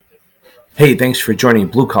Hey, thanks for joining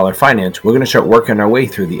Blue Collar Finance. We're going to start working our way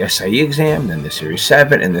through the SIE exam, then the Series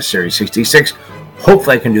 7, and the Series 66.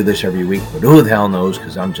 Hopefully I can do this every week, but who the hell knows,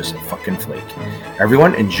 because I'm just a fucking flake.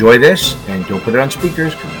 Everyone, enjoy this, and don't put it on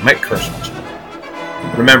speakers, because I might curse on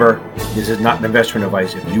someone. Remember, this is not an investment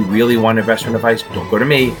advice. If you really want investment advice, don't go to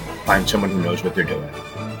me. Find someone who knows what they're doing.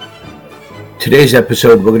 Today's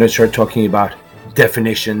episode, we're going to start talking about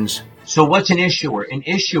definitions. So what's an issuer? An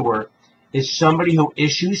issuer is somebody who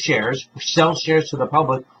issues shares, sells shares to the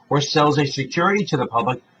public, or sells a security to the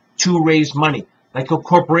public to raise money. Like a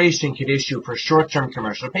corporation could issue for short-term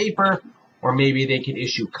commercial paper, or maybe they could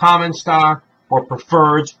issue common stock, or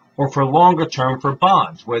preferreds, or for longer term for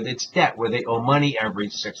bonds, where it's debt, where they owe money every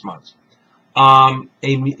 6 months. A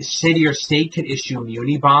city or state could issue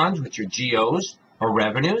muni bonds, which are GOs, or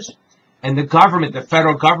revenues. And the government, the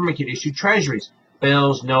federal government, could issue treasuries.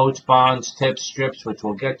 Bills, notes, bonds, tips, strips, which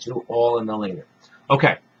we'll get to all in the later.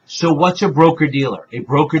 Okay, so what's a broker-dealer? A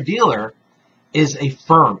broker-dealer is a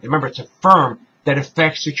firm. Remember, it's a firm that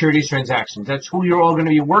affects securities transactions. That's who you're all going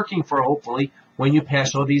to be working for, hopefully, when you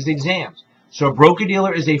pass all these exams. So a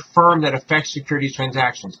broker-dealer is a firm that affects securities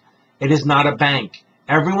transactions. It is not a bank.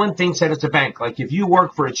 Everyone thinks that it's a bank. Like if you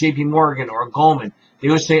work for a JP Morgan or a Goldman, they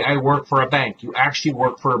would say, I work for a bank. You actually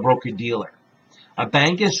work for a broker-dealer. A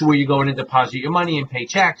bank is where you go in and deposit your money and pay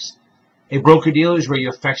checks. A broker-dealer is where you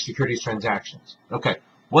affect securities transactions. Okay,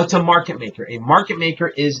 what's a market maker? A market maker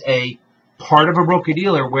is a part of a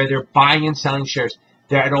broker-dealer where they're buying and selling shares.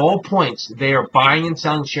 They're at all points, they are buying and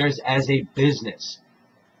selling shares as a business.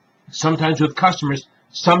 Sometimes with customers,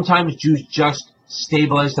 sometimes you just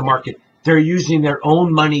stabilize the market. They're using their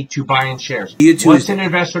own money to buy in shares. What's an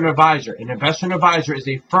investment advisor? An investment advisor is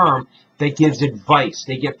a firm that gives advice.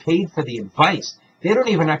 They get paid for the advice. They don't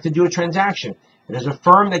even have to do a transaction. It is a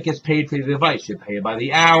firm that gets paid for the advice. You pay it by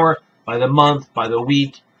the hour, by the month, by the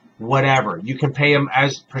week, whatever. You can pay them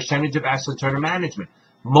as percentage of assets under management.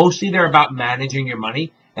 Mostly they're about managing your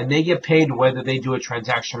money, and they get paid whether they do a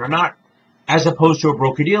transaction or not, as opposed to a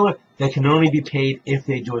broker-dealer that can only be paid if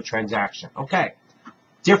they do a transaction. Okay.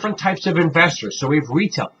 Different types of investors. So we have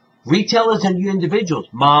retail. Retail is individuals,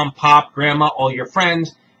 mom, pop, grandma, all your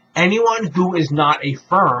friends. Anyone who is not a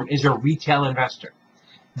firm is a retail investor.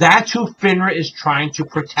 That's who FINRA is trying to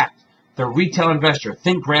protect. The retail investor.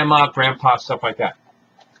 Think grandma, grandpa, stuff like that.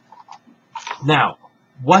 Now,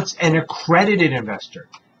 what's an accredited investor?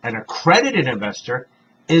 An accredited investor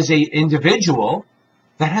is an individual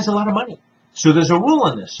that has a lot of money. So there's a rule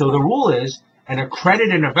on this. So the rule is an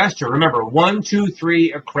accredited investor. Remember, 1, 2,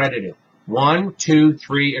 3 accredited. 1, 2,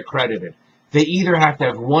 3 accredited. They either have to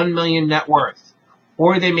have 1 million net worth,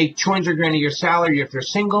 or they make 200 grand a year salary if they're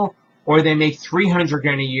single, or they make 300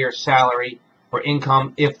 grand a year salary or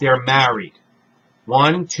income if they're married.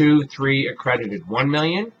 1, 2, 3 accredited. 1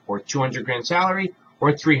 million or 200 grand salary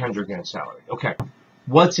or 300 grand salary. Okay.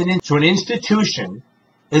 So an institution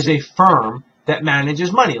is a firm that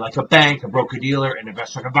manages money, like a bank, a broker-dealer, an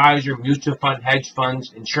investment advisor, mutual fund, hedge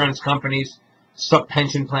funds, insurance companies,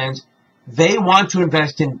 pension plans. They want to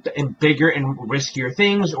invest in bigger and riskier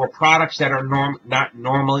things or products that are not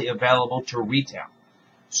normally available to retail.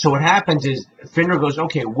 So what happens is FINRA goes,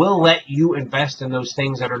 okay, we'll let you invest in those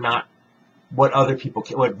things that are not what other people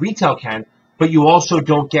can, what retail can, but you also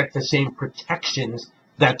don't get the same protections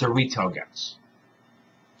that the retail gets.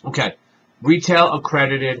 Okay, retail,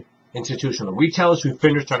 accredited, institutional. Retail is who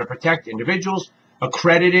FINRA is trying to protect, individuals.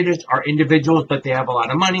 Accredited are individuals, but they have a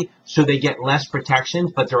lot of money, so they get less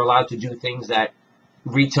protections, but they're allowed to do things that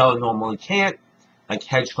retail normally can't, like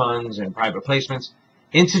hedge funds and private placements.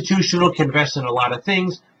 Institutional can invest in a lot of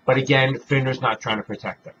things, but again, FINRA is not trying to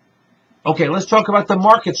protect them. Okay, let's talk about the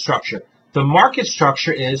market structure. The market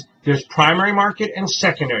structure is there's primary market and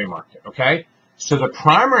secondary market, okay? So the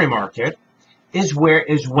primary market is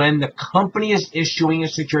when the company is issuing a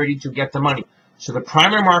security to get the money. So the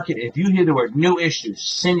primary market, if you hear the word new issues,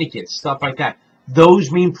 syndicates, stuff like that,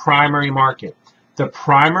 those mean primary market. The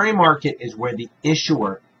primary market is where the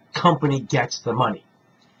issuer company gets the money.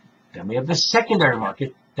 Then we have the secondary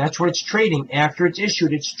market. That's where it's trading. After it's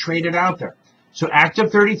issued, it's traded out there. So Act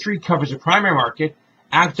of 33 covers the primary market.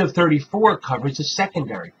 Act of 34 covers the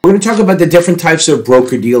secondary. We're going to talk about the different types of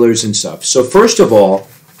broker-dealers and stuff. So first of all,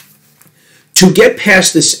 to get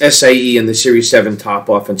past this SIE and the Series 7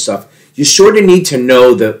 top-off and stuff, you sort of need to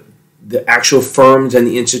know the actual firms and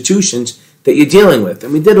the institutions that you're dealing with.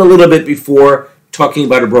 And we did a little bit before talking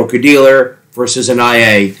about a broker-dealer versus an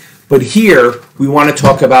IA. But here, we want to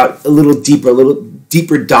talk about a little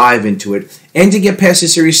deeper dive into it. And to get past the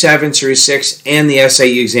Series 7, Series 6, and the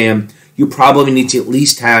SIE exam, you probably need to at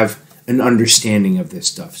least have an understanding of this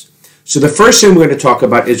stuff. So the first thing we're going to talk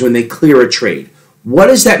about is when they clear a trade. What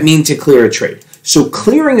does that mean to clear a trade? So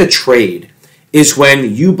clearing a trade is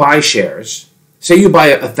when you buy shares. Say you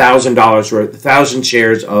buy $1,000 worth, 1,000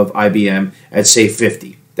 shares of IBM at say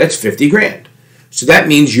 50. That's 50 grand. So that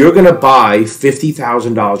means you're going to buy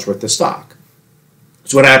 $50,000 worth of stock.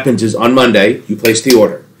 So what happens is on Monday, you place the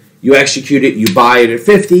order. You execute it, you buy it at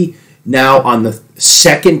 50. Now on the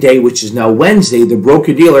second day, which is now Wednesday, the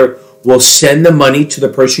broker-dealer will send the money to the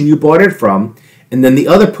person you bought it from, and then the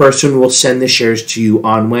other person will send the shares to you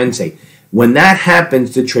on Wednesday. When that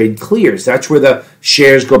happens, the trade clears. That's where the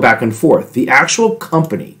shares go back and forth. The actual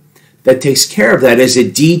company that takes care of that is a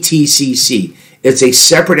DTCC. It's a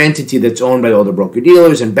separate entity that's owned by all the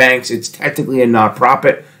broker-dealers and banks. It's technically a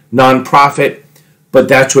nonprofit, but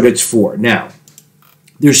that's what it's for. Now,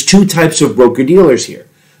 there's two types of broker-dealers here.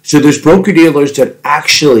 So there's broker-dealers that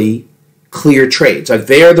actually clear trades. Like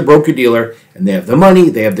they are the broker-dealer, and they have the money,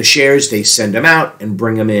 they have the shares, they send them out and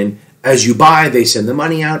bring them in. As you buy, they send the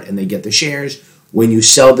money out and they get the shares. When you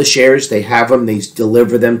sell the shares, they have them, they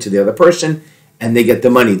deliver them to the other person, and they get the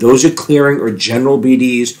money. Those are clearing or general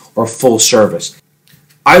BDs or full service.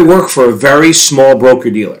 I work for a very small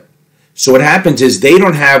broker-dealer. So what happens is we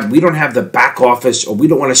don't have the back office, or we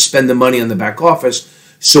don't want to spend the money on the back office.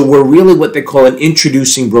 So we're really what they call an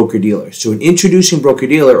introducing broker-dealer. So an introducing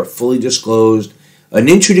broker-dealer, or fully disclosed, an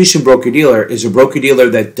introducing broker-dealer is a broker-dealer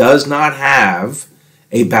that does not have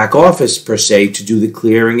a back office per se to do the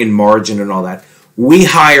clearing and margin and all that. We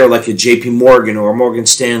hire like a JP Morgan or a Morgan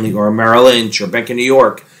Stanley or a Merrill Lynch or Bank of New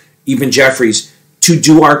York, even Jefferies, to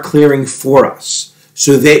do our clearing for us.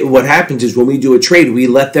 So what happens is when we do a trade, we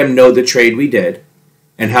let them know the trade we did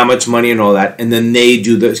and how much money and all that, and then they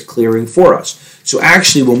do the clearing for us. So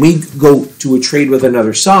actually, when we go to a trade with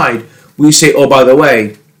another side, we say, oh, by the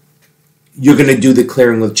way, you're going to do the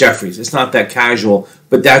clearing with Jefferies. It's not that casual,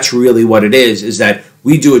 but that's really what it is that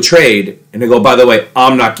we do a trade, and they go, by the way,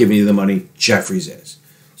 I'm not giving you the money, Jefferies is.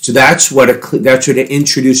 So that's what an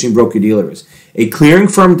introducing broker-dealer is. A clearing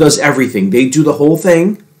firm does everything. They do the whole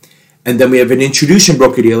thing, and then we have an introducing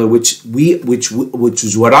broker-dealer, which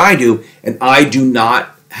is what I do, and I do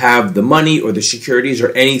not have the money or the securities or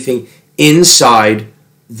anything inside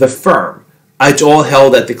the firm. It's all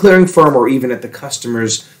held at the clearing firm or even at the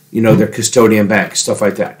customer's, their custodian bank, stuff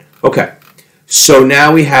like that. Okay. So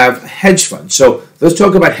now we have hedge funds. So let's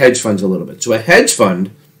talk about hedge funds a little bit. So a hedge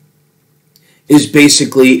fund is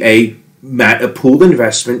basically a pooled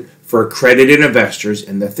investment for accredited investors.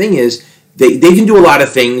 And the thing is, they can do a lot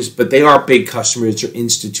of things, but they are big customers or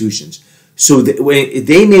institutions. So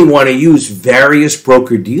they may want to use various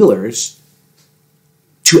broker-dealers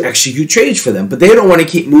to execute trades for them, but they don't want to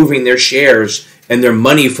keep moving their shares and their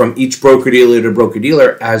money from each broker-dealer to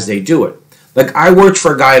broker-dealer as they do it. Like I worked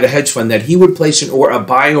for a guy at a hedge fund that he would place a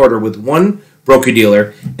buy order with one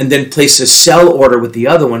broker-dealer and then place a sell order with the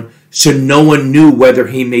other one so no one knew whether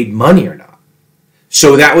he made money or not.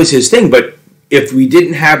 So that was his thing. But if we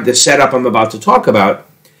didn't have the setup I'm about to talk about,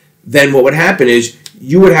 then what would happen is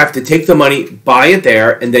you would have to take the money, buy it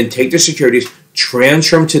there, and then take the securities,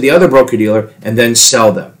 transfer them to the other broker-dealer, and then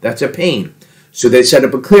sell them. That's a pain. So they set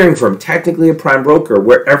up a clearing firm, technically a prime broker,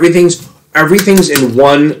 where everything's in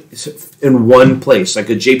one place, like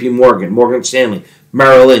a JP Morgan, Morgan Stanley,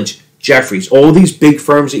 Merrill Lynch, Jefferies, all these big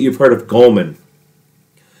firms that you've heard of, Goldman.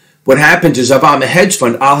 What happens is if I'm a hedge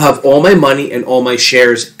fund, I'll have all my money and all my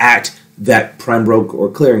shares at that prime broker or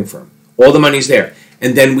clearing firm. All the money's there.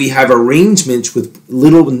 And then we have arrangements with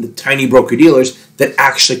little and tiny broker-dealers that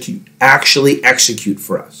actually execute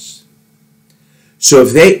for us. So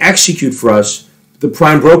if they execute for us, the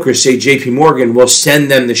prime brokers, say JP Morgan, will send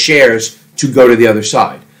them the shares to go to the other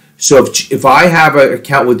side. So if I have an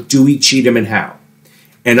account with Dewey, Cheatham, and Howe,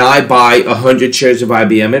 and I buy 100 shares of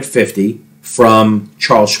IBM at 50 from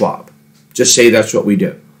Charles Schwab, just say that's what we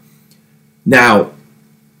do. Now,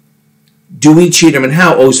 Dewey, Cheatham, and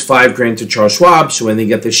Howe owes $5,000 to Charles Schwab, so when they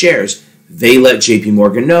get the shares, they let JP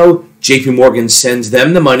Morgan know. JP Morgan sends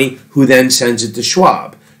them the money, who then sends it to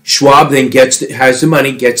Schwab. Schwab then has the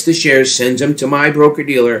money, gets the shares, sends them to my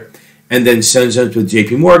broker-dealer, and then sends them to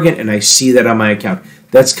JP Morgan, and I see that on my account.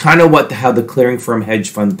 That's kind of how the clearing firm hedge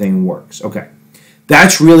fund thing works. Okay.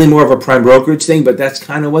 That's really more of a prime brokerage thing, but that's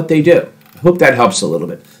kind of what they do. I hope that helps a little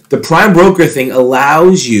bit. The prime broker thing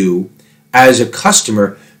allows you, as a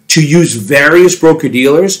customer, to use various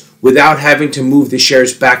broker-dealers without having to move the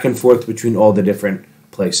shares back and forth between all the different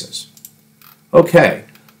places. Okay.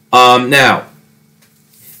 Now,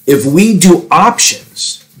 if we do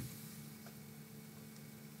options,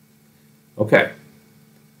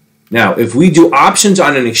 if we do options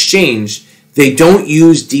on an exchange, They don't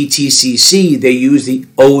use DTCC, they use the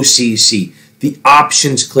OCC, the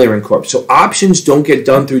Options Clearing Corp. So options don't get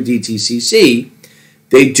done through DTCC,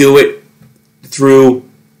 they do it through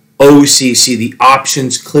OCC, the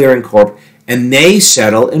Options Clearing Corp, and they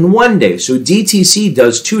settle in 1 day. So DTC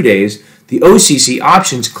does 2 days, the OCC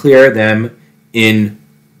options clear them in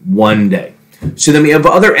 1 day. So then we have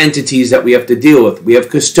other entities that we have to deal with. We have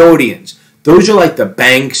custodians. Those are like the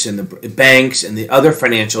banks and the other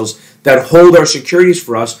financials that hold our securities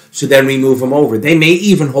for us, so then we move them over. They may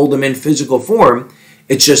even hold them in physical form.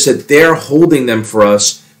 It's just that they're holding them for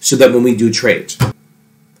us so that when we do trades.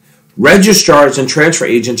 Registrars and transfer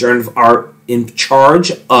agents are in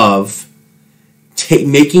charge of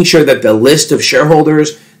making sure that the list of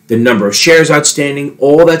shareholders, the number of shares outstanding,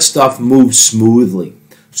 all that stuff moves smoothly.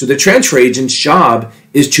 So the transfer agent's job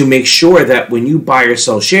is to make sure that when you buy or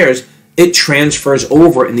sell shares, it transfers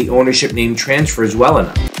over and the ownership name transfers well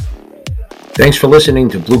enough. Thanks for listening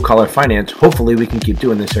to Blue Collar Finance. Hopefully we can keep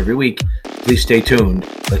doing this every week. Please stay tuned.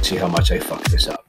 Let's see how much I fuck this up.